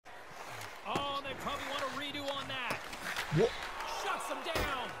What? Shuts him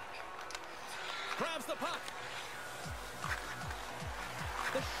down. Grabs the puck.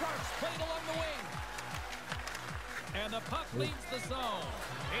 The Sharks played along the wing. And the puck leaves the zone.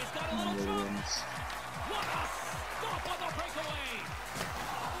 He's got a little jump. What a stop on the breakaway.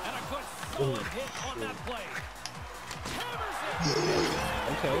 And a good solid hit on that play. Hammers it.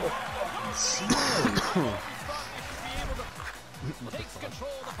 Okay. Takes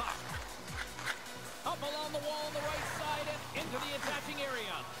control of the puck. Up along the wall on the right side and into the attacking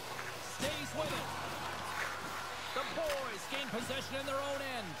area. Stays with it. The boys gain possession in their own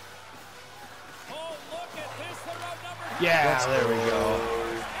end. Oh, look at this. They're outnumbered. Yeah, there we go.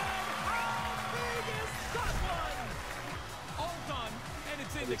 And how big is that one? All done, and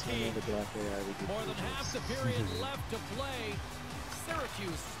it's in the game. More than half the period left to play.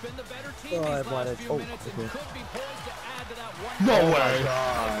 Syracuse has been the better team these last few minutes and could be poised to add to that one. No way.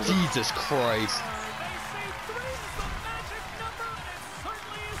 Jesus Christ. They say 3 is the magic number, and it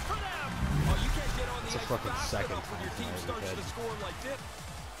certainly is for them. Oh, you can't get on the It's a ice fucking fast second enough when your team time starts tonight, to score like this.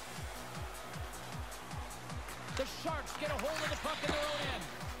 The Sharks get a hold of the puck in their own end.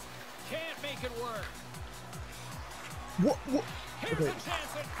 Can't make it work. What? Here's Okay. a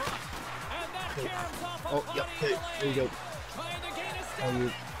chance in front. And that caroms off a Oh, body yep. in Hey, the there you lane. go. Trying to gain a step. Oh,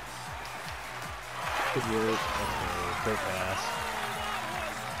 you. Good work. Okay, great pass.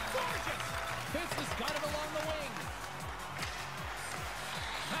 Fitz has got it along the wing.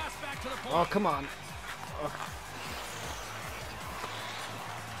 Pass back to the point. Oh, come on.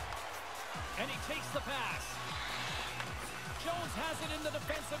 And he takes the pass. Jones has it in the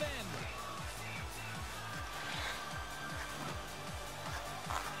defensive end.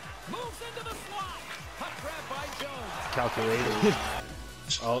 Moves into the slot. Puck grab by Jones. Calculated.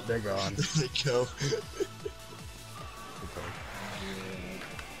 Oh, they're gone. There they go.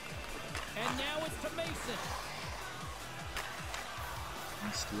 And now it's to Mason.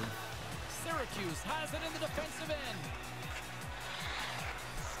 Syracuse has it in the defensive end.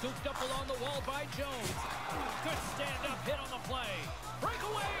 Scooped up along the wall by Jones. Good stand-up hit on the play.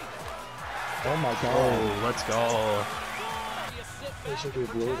 Breakaway. Oh my god. Oh, let's go. You sit They back should and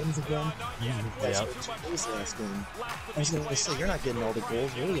do Williams again. That's Yep. what his last game. I was gonna say, you're not getting all the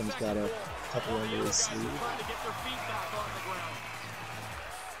goals. Williams got a couple under his sleeve. trying to get their feet back on the ground.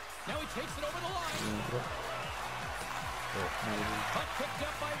 Now he takes it over the line. Puck picked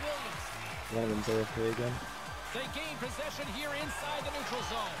up by Williams. One of them's AFK again. They gain possession here inside the neutral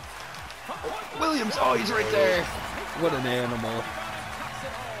zone. Williams, oh, he's right there. What an animal.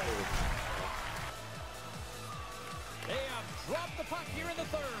 They have dropped the puck here in the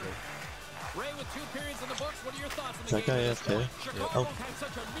third. Ray, with 2 periods in the books, what are your thoughts on the Is that game? guy AFK? Chicago's had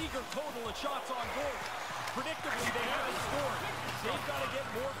such a meager total of shots on goal. Predictably, they haven't scored. They've got to get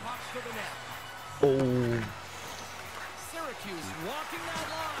more pucks to the net. Oh. Syracuse walking that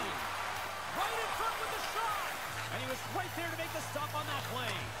line. Right in front with the shot. And he was right there to make the stop on that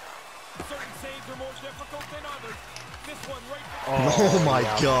play. Certain saves are more difficult than others. This one right Oh my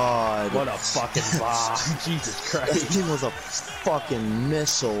god. What a fucking bomb. Jesus That Christ. thing was a fucking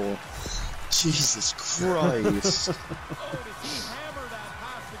missile. Jesus Christ. Oh, did he hammer that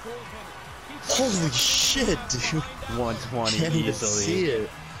past the goaltender? Holy shit, dude. 120 Can't even easily. see it.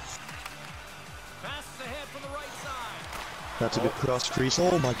 Passes ahead from the right side. That's a good cross crease.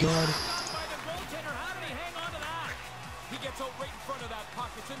 Oh my god. By the goaltender. How did he hang on to that? He gets out right in front of that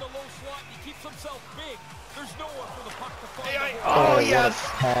puck. It's in the low slot and he keeps himself big. There's nowhere for the puck to find. Oh, what a yes.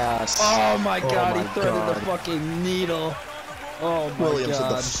 pass. Oh my god, my he threaded the God. fucking needle. Oh my Williams with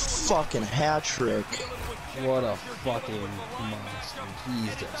the god. fucking hat trick. What a fucking monster.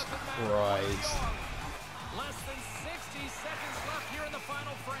 Jesus Christ. Less than 60 seconds left here in the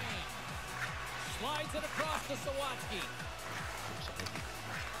final frame. Slides it across to Sawatsky.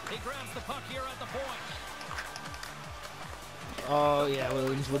 He grabs the puck here at the point. Oh yeah,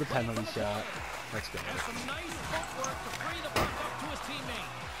 Williams with a penalty shot. Let's go. And some nice footwork to free the puck up to his teammate.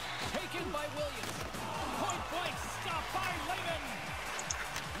 Taken by Williams. Point blank stop by Lehman.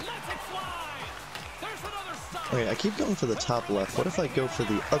 Lets it fly. There's another stop. Okay, I keep going for the top left. What if I go for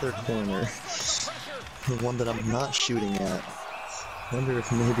the other corner? The one that I'm not shooting at. Wonder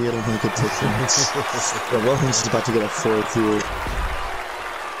if maybe it'll make a difference. Yeah, Williams is about to get a 4-2.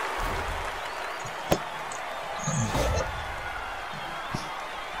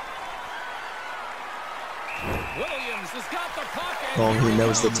 Williams has got the puck. Oh, he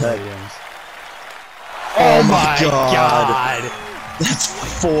knows the tech. Oh my god. That's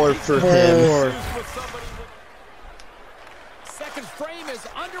 4 for him. Second frame is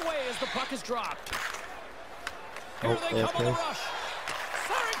underway as the puck is dropped. Here Oh, they come on the AFK. rush.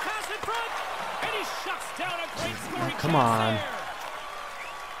 Firing pass in front. And he He shuts down a great scoring Come chance on. there.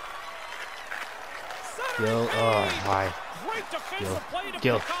 Gil, oh my. Great defensive play to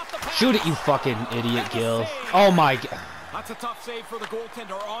Gil, pick off the pass. shoot it, you fucking idiot, Gil. Oh my god. That's a tough save for the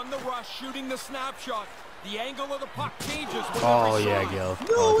goaltender. On the rush, shooting the snapshot. The angle of the puck changes. Oh yeah, Gil.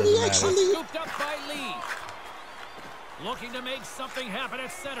 No, Oh, it he doesn't matter. actually. Scooped up by Lee. Looking to make something happen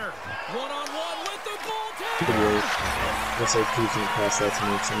at center. One-on-one with the Good goaltender. work. Guess I can't pass that to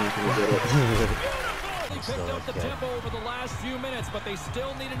me because I'm not going to get it. They picked up the tempo over the last few minutes, but they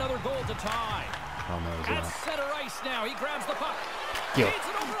still need another goal to tie. Oh no, it's At not. center ice now. He grabs the puck. Gil. Feeds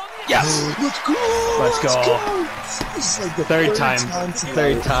it over on the Yes! Let's go! Let's go. This is like the Third time. tonight.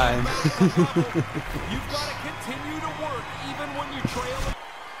 Third time. You've got to continue to work even when you trail.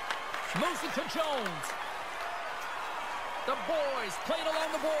 Moves it to Jones. The boys played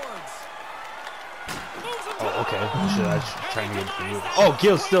along the boards. Moves it to Oh, okay. Shit, I was trying to get the move. that. Oh,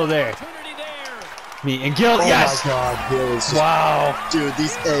 Gil's still there. Opportunity there. Me and Gil, Oh yes! my god, Bill is just. Wow. Dude,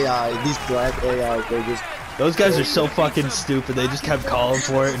 these AI, these black AI, they're just. Those guys are so fucking stupid. They just kept calling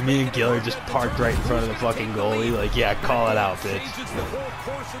for it, and me and Gil are just parked right in front of the fucking goalie. Like, yeah, call it out, bitch.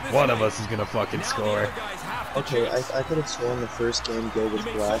 One of us is gonna fucking score. Okay, I could have sworn the first game Gil was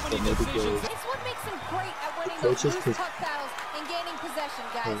black, but maybe Gil was. It's what makes him great at winning The those coaches loose could- puck battles and gaining possession,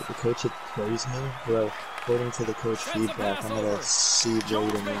 guys. The coach had praised me, bro. According to the coach feedback, I'm gonna C rating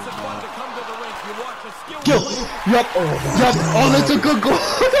right now. Gil! Yup! Yup! Oh, that's a good goal!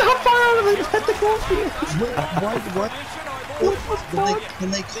 How far out of it at the goal field? What?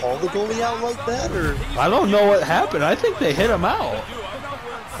 Can they call the goalie out like that, or? I don't know what happened. I think they hit him out.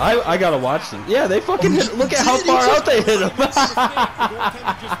 I gotta watch them. Yeah, they fucking hit. Look at how far out they hit him.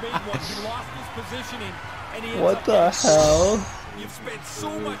 What the hell? You've spent so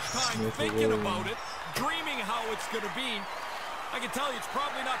much time thinking about it, dreaming how it's going to be. I can tell you it's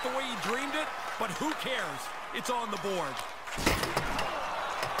probably not the way you dreamed it, but who cares? It's on the board.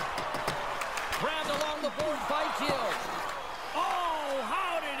 Grabbed along the board by Gill. Oh,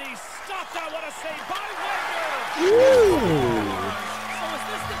 how did he stop that? What a save by Wagner! So is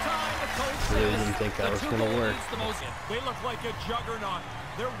this the time the coach Really says didn't think that the was two gonna goal work. leads the most? They look like a juggernaut.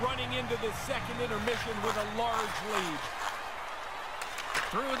 They're running into the second intermission with a large lead.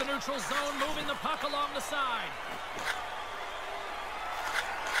 Through the neutral zone, moving the puck along the side.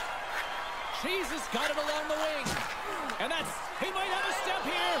 Cheese has got it along the wing. And that's, he might have a step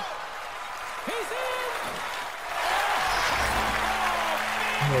here. He's in!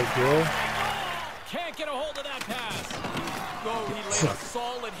 Hey, Gil. Can't get a hold of that pass. Oh, he laid a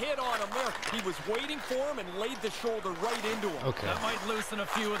solid hit on him there. He was waiting for him and laid the shoulder right into him. Okay. That might loosen a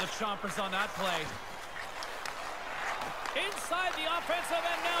few of the chompers on that play. Inside the offensive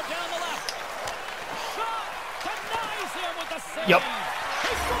end now down the left. Shot! Denies him with the save. Yep.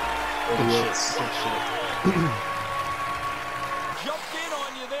 He scores! Good shit. Good shit. Jumped in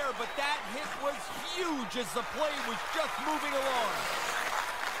on you there, but that hit was huge as the play was just moving along.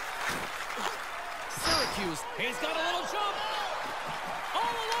 Syracuse. He's got a little jump.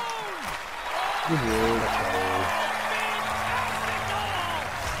 All alone.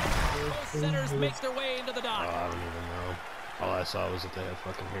 Both centers make their way into the Oh, dot. I don't even know. All I saw was that they had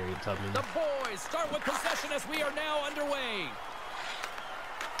fucking Harriet Tubman. The boys start with possession as we are now underway.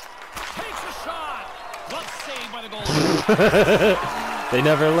 Takes a shot. Glove save by the goalie. They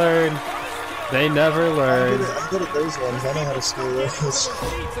never learn. They never learn. I'm good at those ones. I know how to score those.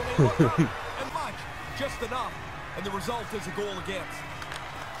 And much, just enough. And the result is a goal against.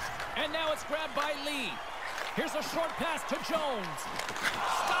 And now it's grabbed by Lee. Here's a short pass to Jones.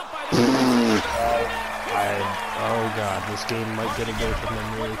 Stopped by the Oh god, this game might get a go from them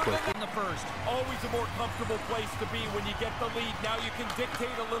really quickly. in the first. Always a more comfortable place to be when you get the lead. Now you can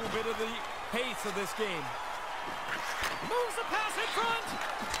dictate a little bit of the pace of this game. Moves the pass in front.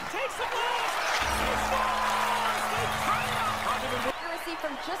 Takes the blast. He scores. They tie it up. Accuracy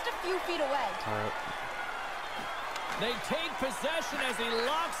from just a few feet away. They take possession as he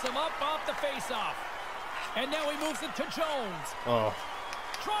locks him up off the faceoff. And now he moves it to Jones. Oh,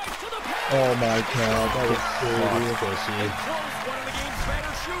 Drives to the pass. Oh my god, that was crazy. pussy. Close, one of the game's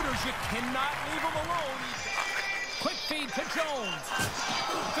better shooters. You cannot leave him alone. Quick feed to Jones.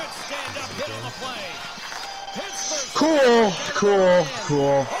 Good stand-up hit on the play. Pittsburgh. Cool, cool,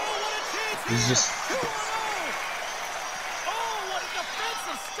 cool. Oh, what a chance. He's just. Oh, what a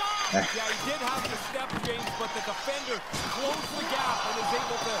defensive stop. Yeah, he did have to step, James, but the defender closed the gap and is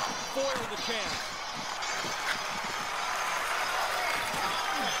able to foil the chance.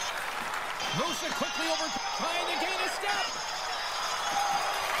 Moves it quickly over, trying to gain a step.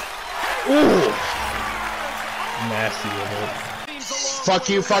 Nasty of it. Teams along Fuck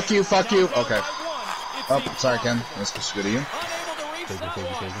the you, way. fuck you, fuck you. Now down Okay. by one. Oh, sorry, Ken. That's supposed to go to you. Unable to reach that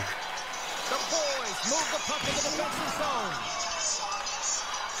one. The boys move the puck in the defensive zone.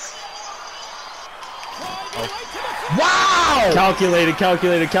 Driving right to the front. Wow! Calculated.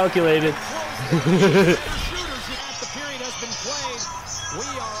 Shooters, the period has been played. We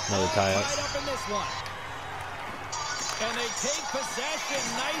are Another all tie-up. tied up in this one. And they take possession.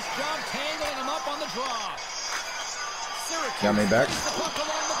 Nice job tangling them up on the draw. Syracuse Got me back. gets the puck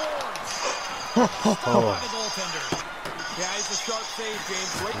along the boards. Stopped by the goaltender. Yeah, he's a sharp save,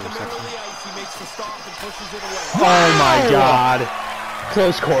 James. Right in the middle of the ice, he makes the stop and pushes it away. Oh my god.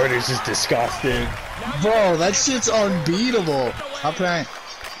 Close quarters is disgusting. Bro, that shit's unbeatable. How can I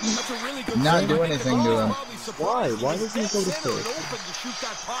That's a really good not save. do I think anything the to goal him? is probably surprised. Why? Why He was doesn't he go to dead center third? and open to shoot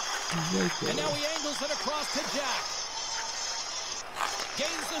that puck. And now he angles it across to Jack.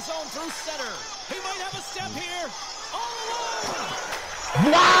 Gains the zone through center. He might have a step here. All alone.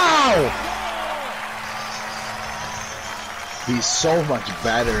 Wow! He's so much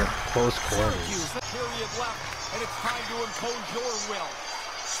better. Close quarters. Syracuse, the period left, and it's time to impose your will.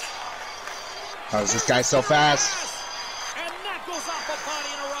 How is this guy so fast? And that goes off a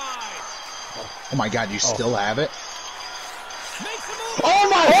body and a ride. Oh my god, you still have it? Makes a move. Oh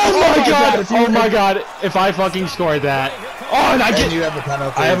my Oh my god. If I fucking scored that. Oh, and I And get. you have a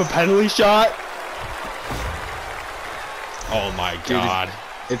penalty. I have a penalty shot. Oh my god.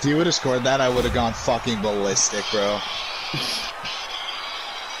 If you would have scored that, I would have gone fucking ballistic, bro.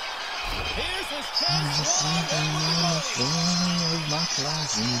 Here's his chance.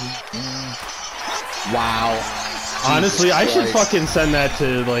 Wow. Honestly, Jesus I should Christ. fucking send that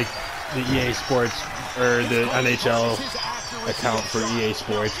to like the EA Sports or the NHL account for EA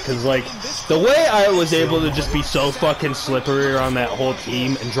Sports, because like the way I was able to just be so fucking slippery around that whole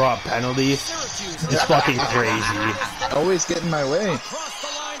team and draw a penalty is fucking crazy. Always get in my way. Across the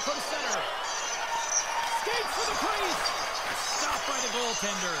line from center. Skates for the crease. Stopped by the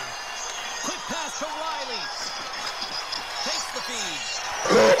goaltender. Quick pass to Riley. Takes the feed.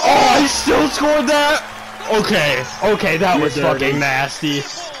 Oh, I still scored that? Okay, that was You're dirty. fucking nasty.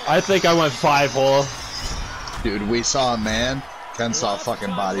 I think I went 5-hole. Dude, we saw a man. Ken saw a fucking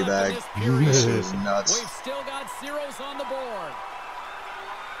body bag. This is nuts. We've still got zeros on the board.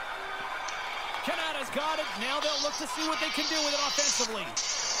 Canada's got it. Now they'll look to see what they can do with it offensively.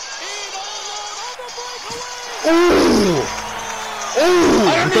 In alone on the breakaway. Ooh! Ooh!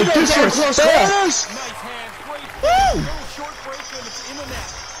 The disrespect! Nice hand. Great play. Little short break and it's in the net.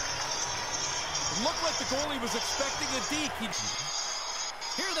 It looked like the goalie was expecting a deke.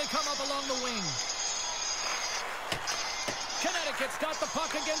 Here they come up along the wing. Connecticut's got the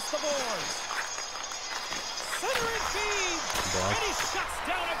puck against the boards. Centering feed. And he shuts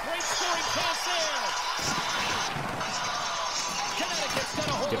down a great scoring chance there. Connecticut's got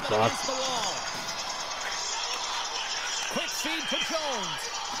a hold of it against the wall. Quick feed to Jones.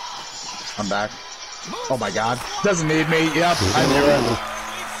 I'm back. Oh my god. Doesn't need me. Yep, I knew it.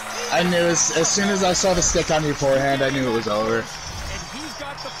 I knew as soon as I saw the stick on your forehand, I knew it was over. And he's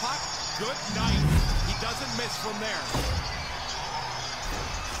got the puck. Good night. He doesn't miss from there.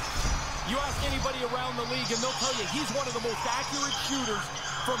 You ask anybody around the league and they'll tell you he's one of the most accurate shooters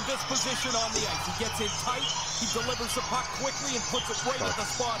from this position on the ice. He gets in tight, he delivers the puck quickly and puts it right at the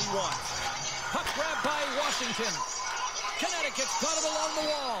spot he wants. Puck grabbed by Washington. Connecticut's got it along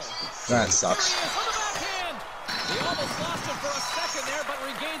the wall. That sucks. Here he is on the backhand. He almost lost it for a second there, but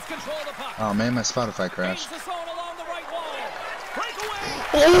regains control of the puck. Oh man, my Spotify Gains crashed. the zone along the right wall.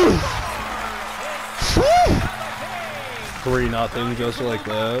 Breakaway. Ooh! 3-0 3-0 just like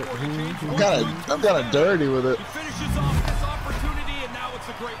that. I'm kinda dirty with it. He finishes off this opportunity, and now it's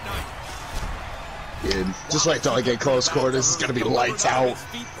a great night. Dude, just wait till I get close quarters. It's gonna be lights out.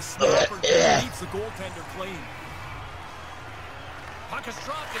 The snapper beats the goaltender clean. Puck is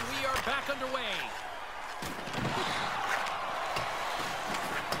dropped, and we are back underway.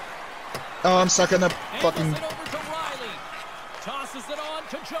 Oh, I'm stuck in the Angles fucking. it over to Riley. Tosses it on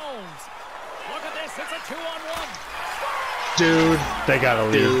to Jones. Look at this, it's a 2-on-1. Dude. They gotta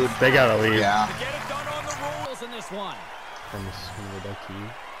leave. Dude. They gotta leave. Yeah. To get it done on the rolls in this one. I'm just gonna go back to you.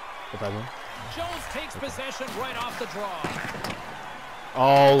 If I win. Jones takes possession right off the draw.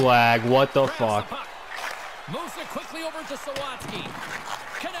 Oh, lag. What the Grabs fuck? the puck. Moves it quickly over to Sawatsky.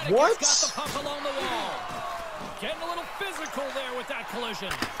 Connecticut's What? got the puck along the wall. Getting a little physical there with that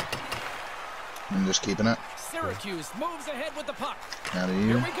collision. I'm just keeping it. Syracuse moves ahead with the puck. Out of Here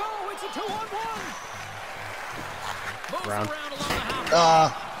you. we go. It's a 2-on-1. Moves Round. around along the half.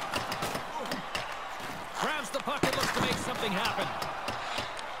 Ah. Grabs the puck and looks to make something happen.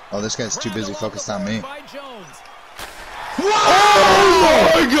 Oh, this guy's too busy focused on me. By Jones.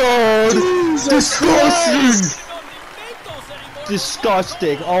 Oh my god! Jesus Disgusting! Disgusting!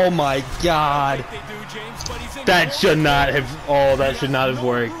 Disgusting! Oh my god! That should not have. Oh, that should not have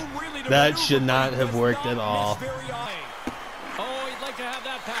worked. That should not have worked at all. Oh, he'd like to have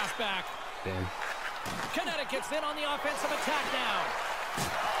that pass back. Damn. Connecticut's in on the offensive attack now.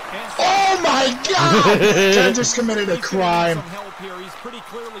 Oh my god! Ken just committed a crime. Some help here. He's pretty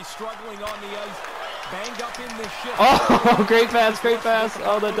clearly struggling on the ice. Banged up in the shift. Oh, great pass, great pass.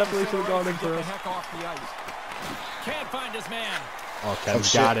 Oh, that definitely should have gone in for us. Heck off the ice. Can't find his man. Oh,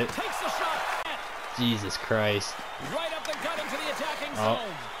 Kevin's got it. Takes the shot. Jesus Christ. Right up the gut into the attacking zone.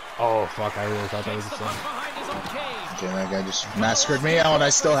 Oh, fuck, I really thought that was Takes a the puck song. behind his own cage. Okay, that guy just massacred me out and I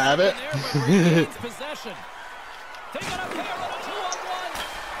still have it. Possession. They got a pair on a 2-on-1.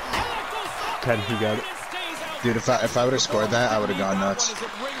 And that goes up. Ken, you got it. And stays out. Dude, if I would have scored that, I would have gone nuts. As it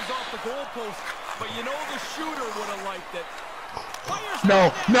rings off the goalpost, but you know the shooter would have liked it. Fires No,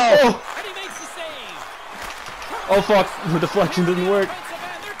 it. no! And he makes the save. Oh, fuck. The deflection didn't work. Defensive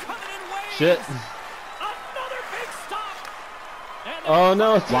end, they're coming in waves. Shit. Another big stop. And Oh,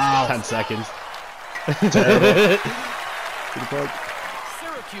 no. Wow. 10 seconds. Terrible.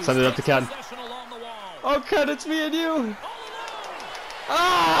 Syracuse Send it up to Ken. takes possession along the wall. Oh, Ken, it's me and you. All alone.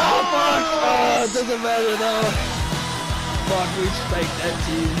 Oh, fuck. Oh, it doesn't matter, though. Fuck, we spanked that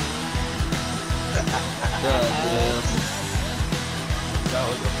team. God damn. That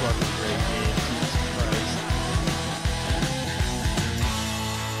was a fucking great game.